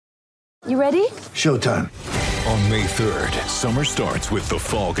You ready? Showtime. On May 3rd, summer starts with The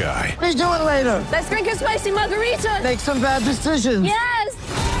Fall Guy. Let's do it later. Let's drink a spicy margarita. Make some bad decisions.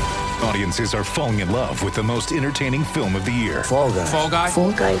 Yes! Audiences are falling in love with the most entertaining film of the year. Fall Guy. Fall Guy?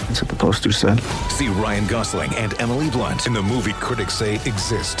 Fall Guy. That's what the poster said. See Ryan Gosling and Emily Blunt in the movie critics say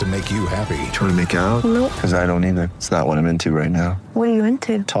exists to make you happy. Trying to make it out? Nope. Because I don't either. It's not what I'm into right now. What are you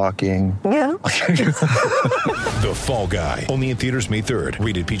into? Talking. Yeah. The Fall Guy. Only in theaters May 3rd.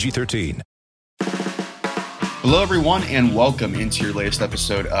 Rated PG-13. Hello, everyone, and welcome into your latest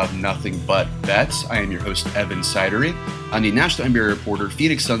episode of Nothing But Bets. I am your host, Evan Sidery. I'm the national NBA reporter,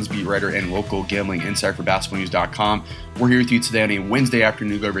 Phoenix Suns beat writer, and local gambling insider for BasketballNews.com. We're here with you today on a Wednesday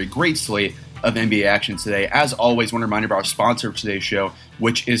afternoon to go over a great slate of NBA action today. As always, I want to remind you about our sponsor of today's show,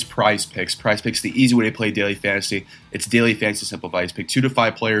 which is Prize Picks. Prize Picks, the easy way to play daily fantasy. It's daily fantasy simplified. Pick 2 to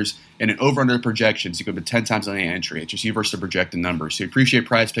 5 players and an over-under projections. You go to 10 times on the entry. It's just you versus the projected numbers. So we appreciate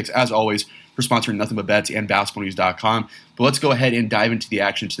Prize Picks, as always, for sponsoring Nothing But Bets and BasketballNews.com. But let's go ahead and dive into the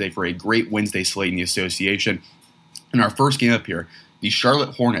action today for a great Wednesday slate in the association. In our first game up here, the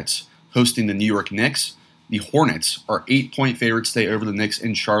Charlotte Hornets hosting the New York Knicks. The Hornets are 8-point favorites today over the Knicks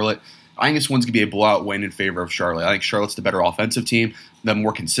in Charlotte. I think this one's going to be a blowout win in favor of Charlotte. I think Charlotte's the better offensive team, the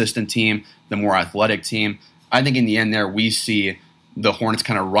more consistent team, the more athletic team. I think in the end there we see the Hornets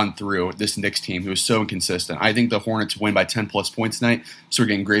kind of run through this Knicks team who is so inconsistent. I think the Hornets win by 10-plus points tonight, so we're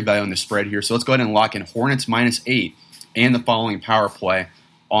getting great value on the spread here. So let's go ahead and lock in Hornets -8 and the following power play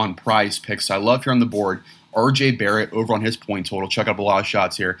on Prize Picks. So I love here on the board RJ Barrett over on his point total. Check out a lot of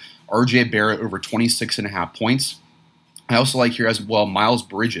shots here. RJ Barrett over 26.5 points. I also like here as well Miles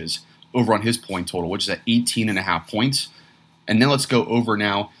Bridges over on his point total, which is at 18.5 points. And then let's go over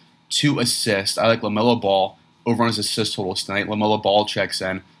now to assists. I like LaMelo Ball over on his assist totals tonight. LaMelo Ball checks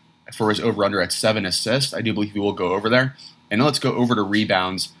in for his over-under at 7 assists. I do believe he will go over there. And then let's go over to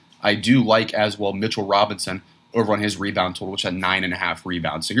rebounds. I do like as well Mitchell Robinson over on his rebound total, which is at 9.5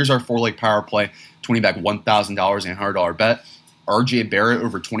 rebounds. So here's our 4-leg power play, 20 back $1,000 and $100 bet. RJ Barrett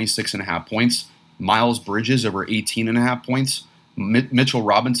over 26.5 points. Miles Bridges over 18.5 points. Mitchell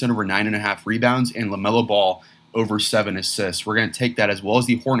Robinson over 9.5 rebounds, and LaMelo Ball over 7 assists. We're going to take that as well as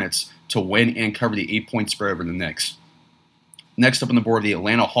the Hornets to win and cover the 8-point spread over the Knicks. Next up on the board, the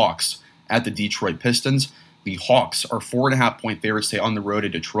Atlanta Hawks at the Detroit Pistons. The Hawks are 4.5-point favorites today on the road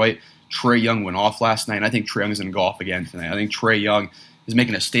at Detroit. Trae Young went off last night, and I think Trae Young is going to go off again tonight. I think Trae Young is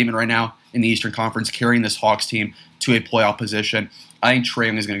making a statement right now in the Eastern Conference, carrying this Hawks team to a playoff position. I think Trae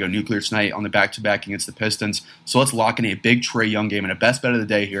Young is going to go nuclear tonight on the back-to-back against the Pistons. So let's lock in a big Trae Young game. And a best bet of the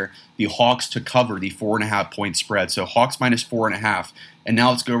day here, the Hawks to cover the 4.5-point spread. So Hawks -4.5. And now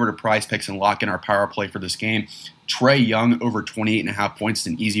let's go over to Prize Picks and lock in our power play for this game. Trae Young over 28.5 points is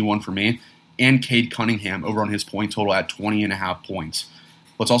an easy one for me. And Cade Cunningham over on his point total at 20.5 points.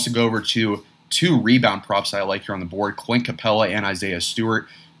 Let's also go over to 2 rebound props I like here on the board, Clint Capella and Isaiah Stewart.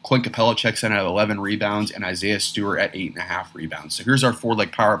 Clint Capella checks in at 11 rebounds and Isaiah Stewart at 8.5 rebounds. So here's our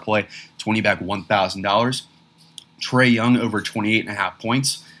 4-leg power play, 20 back $1,000. Trae Young over 28.5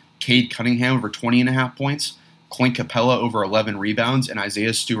 points. Cade Cunningham over 20.5 points. Clint Capella over 11 rebounds and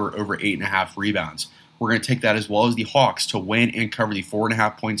Isaiah Stewart over 8.5 rebounds. We're going to take that as well as the Hawks to win and cover the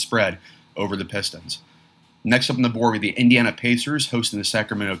 4.5-point spread over the Pistons. Next up on the board, we have the Indiana Pacers hosting the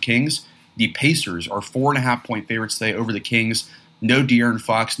Sacramento Kings. The Pacers are 4.5-point favorites today over the Kings. No De'Aaron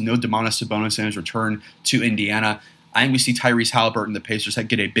Fox, no Domantas Sabonis in his return to Indiana. I think we see Tyrese Halliburton, the Pacers,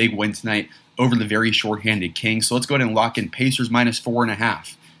 get a big win tonight over the very short-handed Kings. So let's go ahead and lock in Pacers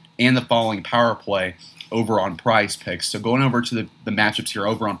 -4.5 and the following power play over on Prize Picks. So going over to the matchups here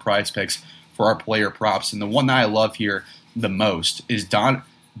over on Prize Picks for our player props. And the one that I love here the most is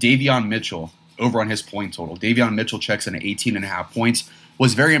Davion Mitchell over on his point total. Davion Mitchell checks in at 18.5 points.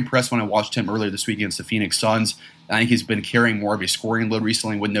 Was very impressed when I watched him earlier this week against the Phoenix Suns. I think he's been carrying more of a scoring load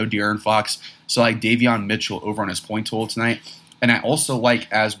recently with no De'Aaron Fox. So I like Davion Mitchell over on his point total tonight. And I also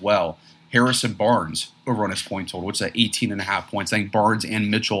like as well Harrison Barnes over on his point total, which is at 18.5 points. I think Barnes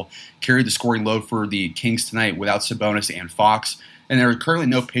and Mitchell carried the scoring load for the Kings tonight without Sabonis and Fox. And there are currently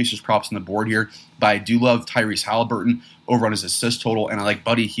no Pacers props on the board here, but I do love Tyrese Halliburton over on his assist total, and I like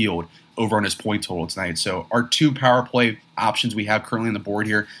Buddy Hield over on his point total tonight. So our 2 power play options we have currently on the board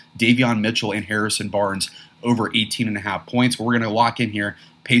here, Davion Mitchell and Harrison Barnes over 18.5 points. We're going to lock in here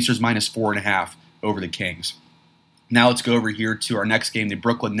Pacers -4.5 over the Kings. Now let's go over here to our next game, the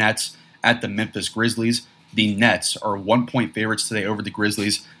Brooklyn Nets at the Memphis Grizzlies. The Nets are 1-point favorites today over the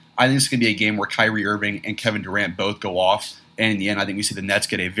Grizzlies. I think it's going to be a game where Kyrie Irving and Kevin Durant both go off. And in the end, I think we see the Nets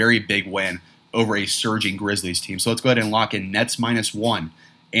get a very big win over a surging Grizzlies team. So let's go ahead and lock in Nets -1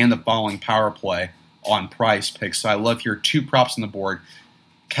 and the following power play on Prize Picks. So I love here 2 props on the board.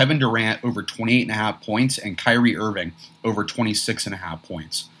 Kevin Durant over 28.5 points, and Kyrie Irving over 26.5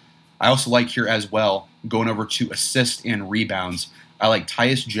 points. I also like here as well, going over to assists and rebounds, I like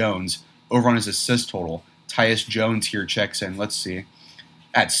Tyus Jones over on his assist total. Tyus Jones here checks in, let's see,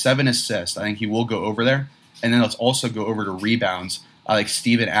 at 7 assists. I think he will go over there. And then let's also go over to rebounds. I like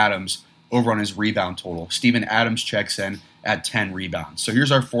Steven Adams over on his rebound total. Steven Adams checks in at 10 rebounds. So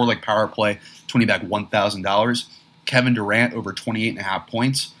here's our 4-leg power play, 20 back $1,000. Kevin Durant over 28.5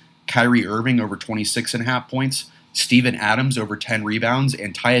 points. Kyrie Irving over 26.5 points. Steven Adams over 10 rebounds.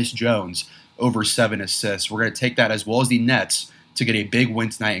 And Tyus Jones over 7 assists. We're going to take that as well as the Nets to get a big win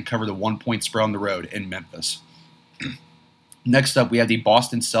tonight and cover the 1-point spread on the road in Memphis. Next up, we have the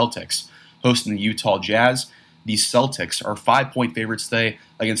Boston Celtics hosting the Utah Jazz. The Celtics are 5-point favorites today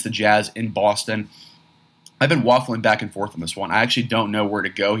against the Jazz in Boston. I've been waffling back and forth on this one. I actually don't know where to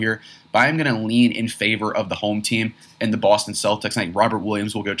go here, but I'm going to lean in favor of the home team and the Boston Celtics. I think Robert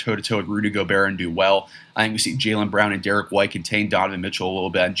Williams will go toe-to-toe with Rudy Gobert and do well. I think we see Jaylen Brown and Derek White contain Donovan Mitchell a little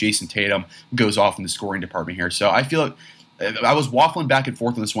bit, and Jason Tatum goes off in the scoring department here. So I feel like I was waffling back and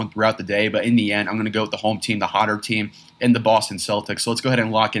forth on this one throughout the day, but in the end, I'm going to go with the home team, the hotter team, and the Boston Celtics. So let's go ahead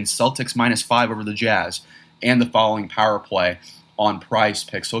and lock in Celtics -5 over the Jazz and the following power play on Prize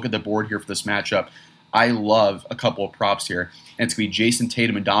Picks. So look at the board here for this matchup. I love a couple of props here, and it's going to be Jason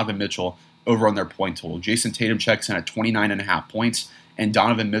Tatum and Donovan Mitchell over on their point total. Jason Tatum checks in at 29.5 points, and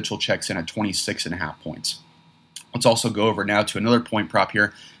Donovan Mitchell checks in at 26.5 points. Let's also go over now to another point prop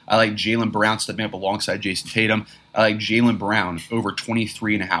here. I like Jaylen Brown stepping up alongside Jason Tatum. I like Jaylen Brown over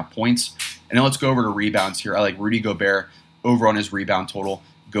 23.5 points. And then let's go over to rebounds here. I like Rudy Gobert over on his rebound total.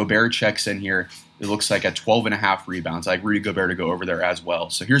 Gobert checks in here, it looks like at 12.5 rebounds. I like Rudy Gobert to go over there as well.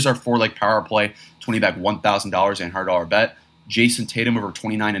 So here's our 4-leg power play, 20 back $1,000 and $100 bet. Jason Tatum over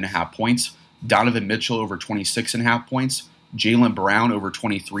 29.5 points. Donovan Mitchell over 26.5 points. Jaylen Brown over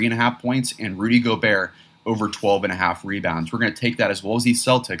 23.5 points. And Rudy Gobert over 12.5 rebounds. We're going to take that as well as the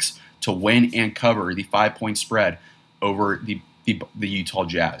Celtics to win and cover the 5-point spread over the Utah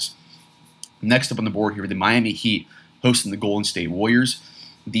Jazz. Next up on the board here, the Miami Heat hosting the Golden State Warriors.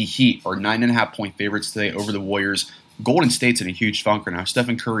 The Heat are 9.5-point favorites today over the Warriors. Golden State's in a huge funk right now.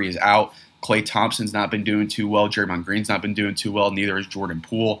 Stephen Curry is out. Klay Thompson's not been doing too well. Draymond Green's not been doing too well. Neither is Jordan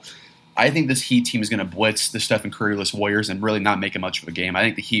Poole. I think this Heat team is going to blitz the Stephen Curry-less Warriors and really not make it much of a game. I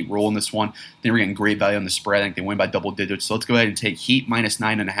think the Heat roll in this one. I think we're getting great value on the spread. I think they win by double digits. So let's go ahead and take Heat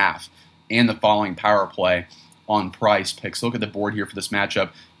 -9.5 and the following power play on Prize Picks. Look at the board here for this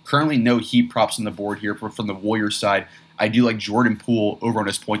matchup. Currently no Heat props on the board here from the Warriors side. I do like Jordan Poole over on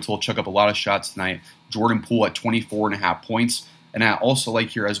his point total. Chuck up a lot of shots tonight. Jordan Poole at 24.5 points. And I also like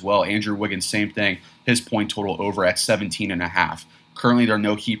here as well, Andrew Wiggins, same thing. His point total over at 17.5. Currently, there are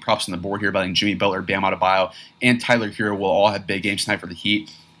no Heat props on the board here, but I think Jimmy Butler, Bam Adebayo, and Tyler Hero will all have big games tonight for the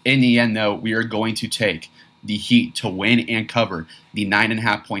Heat. In the end, though, we are going to take the Heat to win and cover the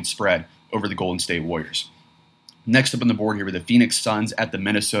 9.5-point spread over the Golden State Warriors. Next up on the board here, with the Phoenix Suns at the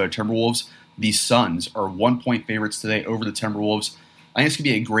Minnesota Timberwolves. The Suns are 1-point favorites today over the Timberwolves. I think it's going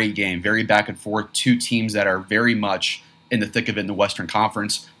to be a great game, very back and forth. Two teams that are very much in the thick of it in the Western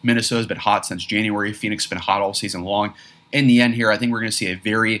Conference. Minnesota's been hot since January. Phoenix has been hot all season long. In the end here, I think we're going to see a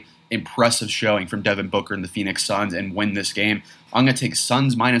very impressive showing from Devin Booker and the Phoenix Suns and win this game. I'm going to take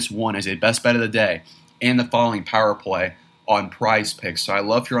Suns -1 as a best bet of the day and the following power play on Prize Picks. So I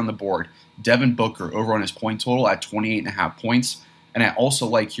love here on the board, Devin Booker over on his point total at 28.5 points. And I also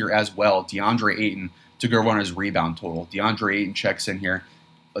like here as well, DeAndre Ayton to go over on his rebound total. DeAndre Ayton checks in here.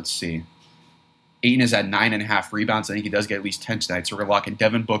 Let's see. Ayton is at 9.5 rebounds. I think he does get at least 10 tonight. So we're going to lock in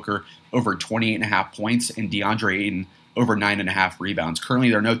Devin Booker over 28.5 points and DeAndre Ayton over 9.5 rebounds. Currently,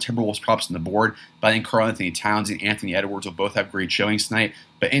 there are no Timberwolves props on the board, but I think Karl-Anthony Towns and Anthony Edwards will both have great showings tonight.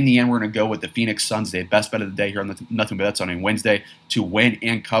 But in the end, we're going to go with the Phoenix Suns, the best bet of the day here on the Nothing But Bets on a Wednesday, to win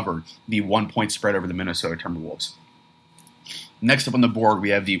and cover the 1-point spread over the Minnesota Timberwolves. Next up on the board, we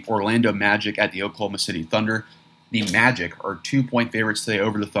have the Orlando Magic at the Oklahoma City Thunder. The Magic are 2-point favorites today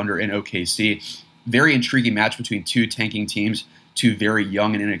over the Thunder in OKC. Very intriguing match between two tanking teams, two very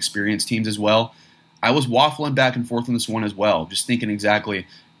young and inexperienced teams as well. I was waffling back and forth on this one as well, just thinking exactly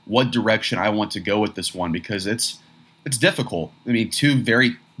what direction I want to go with this one because it's difficult. I mean, two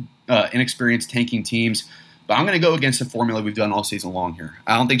very inexperienced tanking teams, but I'm going to go against the formula we've done all season long here.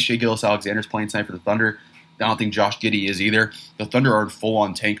 I don't think Shai Gilgeous-Alexander's playing tonight for the Thunder. I don't think Josh Giddey is either. The Thunder are in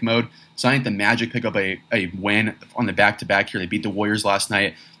full-on tank mode, so I think the Magic pick up a win on the back-to-back here. They beat the Warriors last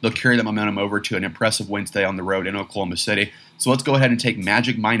night. They'll carry that momentum over to an impressive Wednesday on the road in Oklahoma City. So let's go ahead and take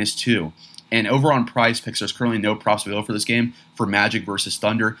Magic -2 And over on Prize Picks, there's currently no props available for this game for Magic versus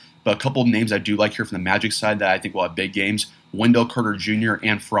Thunder. But a couple of names I do like here from the Magic side that I think will have big games: Wendell Carter Jr.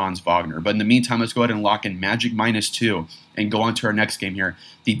 and Franz Wagner. But in the meantime, let's go ahead and lock in Magic -2 and go on to our next game here.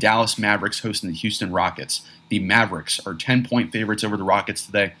 The Dallas Mavericks hosting the Houston Rockets. The Mavericks are 10-point favorites over the Rockets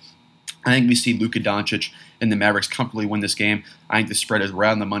today. I think we see Luka Doncic and the Mavericks comfortably win this game. I think the spread is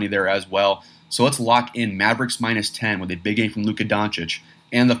right on the money there as well. So let's lock in Mavericks -10 with a big game from Luka Doncic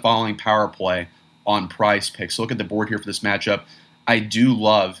and the following power play on Prize Picks. So look at the board here for this matchup. I do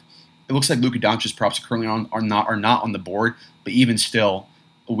love. It looks like Luka Doncic's props currently are not on the board, but even still,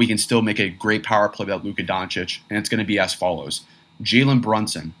 we can still make a great power play about Luka Doncic, and it's going to be as follows: Jalen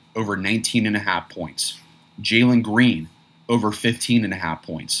Brunson over 19.5 points, Jalen Green over 15.5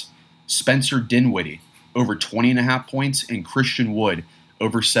 points, Spencer Dinwiddie over 20.5 points, and Christian Wood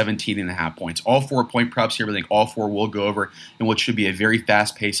over 17.5 points. All 4-point props here, but I think all four will go over in what should be a very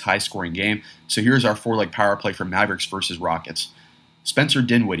fast-paced, high-scoring game. So here's our 4-leg power play for Mavericks versus Rockets. Spencer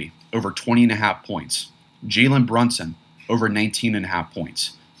Dinwiddie over 20.5 points, Jalen Brunson over 19.5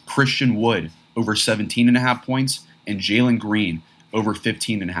 points, Christian Wood over 17.5 points, and Jalen Green over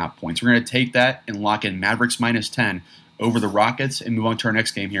 15.5 points. We're going to take that and lock in Mavericks -10 over the Rockets and move on to our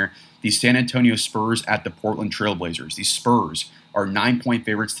next game here. The San Antonio Spurs at the Portland Trail Blazers. The Spurs are 9-point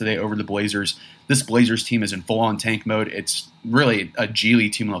favorites today over the Blazers. This Blazers team is in full-on tank mode. It's really a G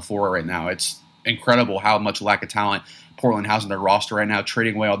League team on the floor right now. It's incredible how much lack of talent Portland has on their roster right now,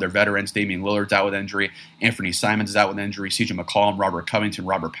 trading away all their veterans. Damian Lillard's out with injury. Anthony Simons is out with injury. CJ McCollum, Robert Covington,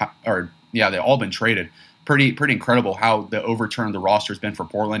 they've all been traded. Pretty incredible how the overturn of the roster has been for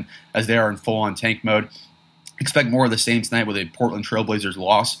Portland as they are in full-on tank mode. Expect more of the same tonight with a Portland Trail Blazers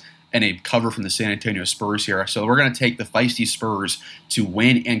loss and a cover from the San Antonio Spurs here. So we're going to take the feisty Spurs to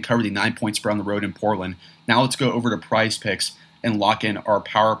win and cover the 9-point spread on the road in Portland. Now let's go over to Prize Picks and lock in our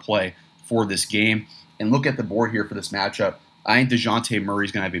power play for this game. And look at the board here for this matchup. I think DeJounte Murray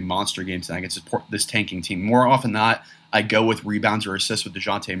is going to have a monster game tonight against this tanking team. More often than not, I go with rebounds or assists with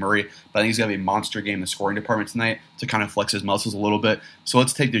DeJounte Murray, but I think he's going to have a monster game in the scoring department tonight to kind of flex his muscles a little bit. So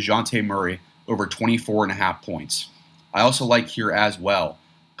let's take DeJounte Murray over 24.5 points. I also like here as well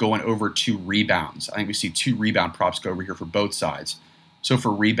going over 2 rebounds. I think we see 2 rebound props go over here for both sides. So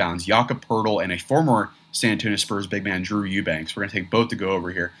for rebounds, Jakob Poeltl and a former San Antonio Spurs big man, Drew Eubanks. We're going to take both to go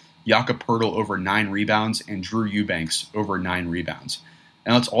over here. Jakob Poeltl over 9 rebounds and Drew Eubanks over 9 rebounds.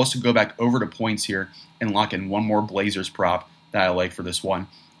 And let's also go back over to points here and lock in one more Blazers prop that I like for this one.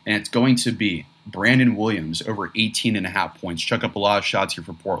 And it's going to be Brandon Williams over 18.5 points. Chuck up a lot of shots here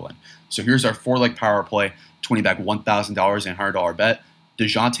for Portland. So here's our 4-leg power play, 20 back $1,000 and $100 bet.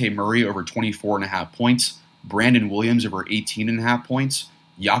 DeJounte Murray over 24.5 points. Brandon Williams over 18.5 points.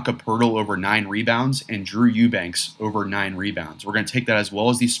 Jakob Poeltl over 9 rebounds, and Drew Eubanks over 9 rebounds. We're going to take that as well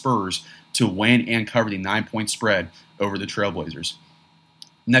as the Spurs to win and cover the 9-point spread over the Trailblazers.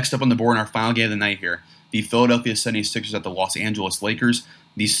 Next up on the board in our final game of the night here, the Philadelphia 76ers at the Los Angeles Lakers.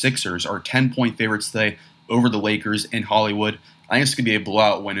 The Sixers are 10-point favorites today over the Lakers in Hollywood. I think it's going to be a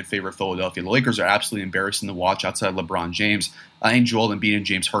blowout win in favor of Philadelphia. The Lakers are absolutely embarrassing to watch outside LeBron James. I think Joel Embiid and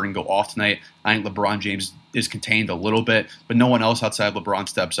James Harden go off tonight. I think LeBron James is contained a little bit, but no one else outside LeBron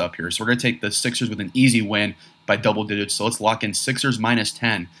steps up here. So we're going to take the Sixers with an easy win by double digits. So let's lock in Sixers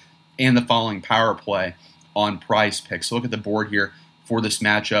 -10 and the following power play on Prize Picks. So look at the board here for this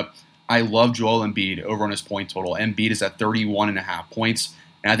matchup. I love Joel Embiid over on his point total. Embiid is at 31.5 points.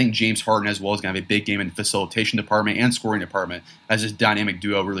 And I think James Harden as well is going to have a big game in the facilitation department and scoring department as this dynamic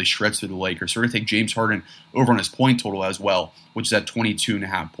duo really shreds through the Lakers. So we're going to take James Harden over on his point total as well, which is at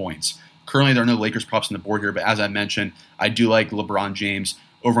 22.5 points. Currently, there are no Lakers props on the board here, but as I mentioned, I do like LeBron James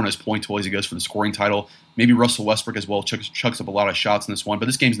over on his point total as he goes for the scoring title. Maybe Russell Westbrook as well chucks up a lot of shots in this one, but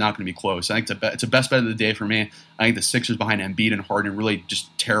this game's not going to be close. I think it's a best bet of the day for me. I think the Sixers behind Embiid and Harden really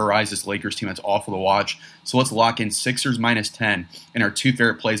just terrorize this Lakers team. That's awful to watch. So let's lock in Sixers -10 in our 2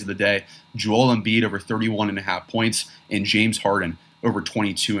 favorite plays of the day. Joel Embiid over 31.5 points and James Harden over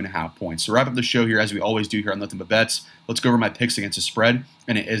 22.5 points. So wrap up the show here as we always do here on Nothing But Bets. Let's go over my picks against the spread,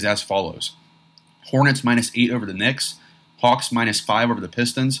 and it is as follows. Hornets -8 over the Knicks. Hawks -5 over the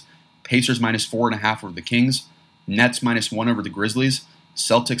Pistons. Pacers -4.5 over the Kings. Nets -1 over the Grizzlies.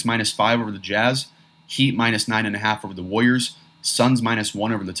 Celtics -5 over the Jazz. Heat -9.5 over the Warriors. Suns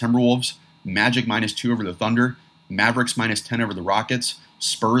 -1 over the Timberwolves. Magic -2 over the Thunder. Mavericks -10 over the Rockets.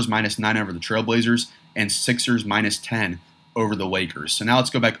 Spurs -9 over the Trailblazers. And Sixers -10 over the Lakers. So now let's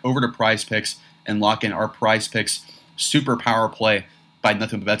go back over to Prize Picks and lock in our Prize Picks super power play by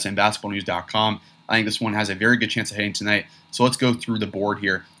Nothing But Bets and BasketballNews.com. I think this one has a very good chance of hitting tonight. So let's go through the board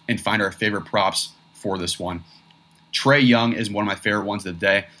here and find our favorite props for this one. Trae Young is one of my favorite ones of the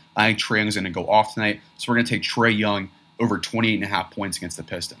day. I think Trae Young is going to go off tonight, so we're going to take Trae Young over 28.5 points against the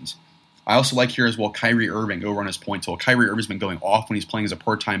Pistons. I also like here as well Kyrie Irving over on his point total. Kyrie Irving's been going off when he's playing as a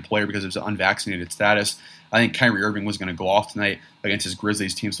part-time player because of his unvaccinated status. I think Kyrie Irving was going to go off tonight against his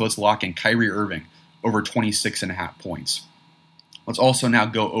Grizzlies team, so let's lock in Kyrie Irving over 26.5 points. Let's also now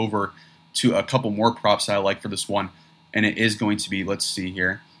go over to a couple more props that I like for this one, and it is going to be, let's see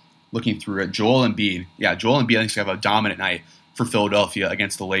here, looking through it, Joel Embiid. Yeah, Joel Embiid I think is going to have a dominant night for Philadelphia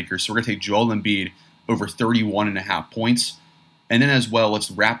against the Lakers, so we're going to take Joel Embiid over 31.5 points. And then as well,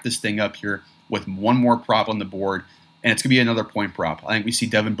 let's wrap this thing up here with one more prop on the board, and it's going to be another point prop. I think we see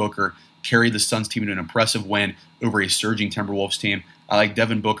Devin Booker carry the Suns team to an impressive win over a surging Timberwolves team. I like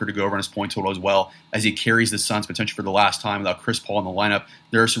Devin Booker to go over on his point total as well as he carries the Suns potentially for the last time without Chris Paul in the lineup.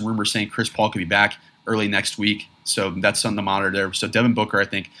 There are some rumors saying Chris Paul could be back early next week, so that's something to monitor there. So Devin Booker, I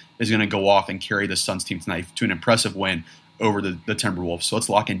think, is going to go off and carry the Suns team tonight to an impressive win over the Timberwolves. So let's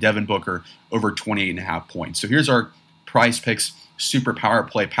lock in Devin Booker over 28.5 points. So here's our Prize Picks Super Power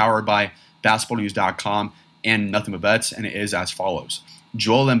Play powered by BasketballNews.com and Nothing But Bets, and it is as follows.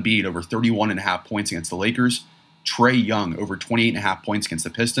 Joel Embiid over 31.5 points against the Lakers. Trae Young over 28.5 points against the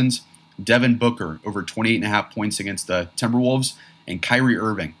Pistons. Devin Booker over 28.5 points against the Timberwolves. And Kyrie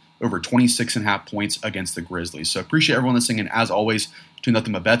Irving over 26.5 points against the Grizzlies. So appreciate everyone listening, and as always, do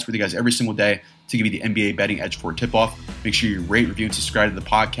Nothing But Bets with you guys every single day to give you the NBA betting edge for tip-off. Make sure you rate, review, and subscribe to the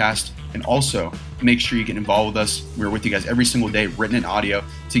podcast. And also, make sure you get involved with us. We're with you guys every single day, written and audio,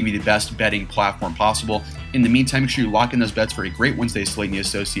 to give you the best betting platform possible. In the meantime, make sure you lock in those bets for a great Wednesday slate in the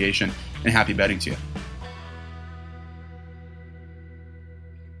association, and happy betting to you.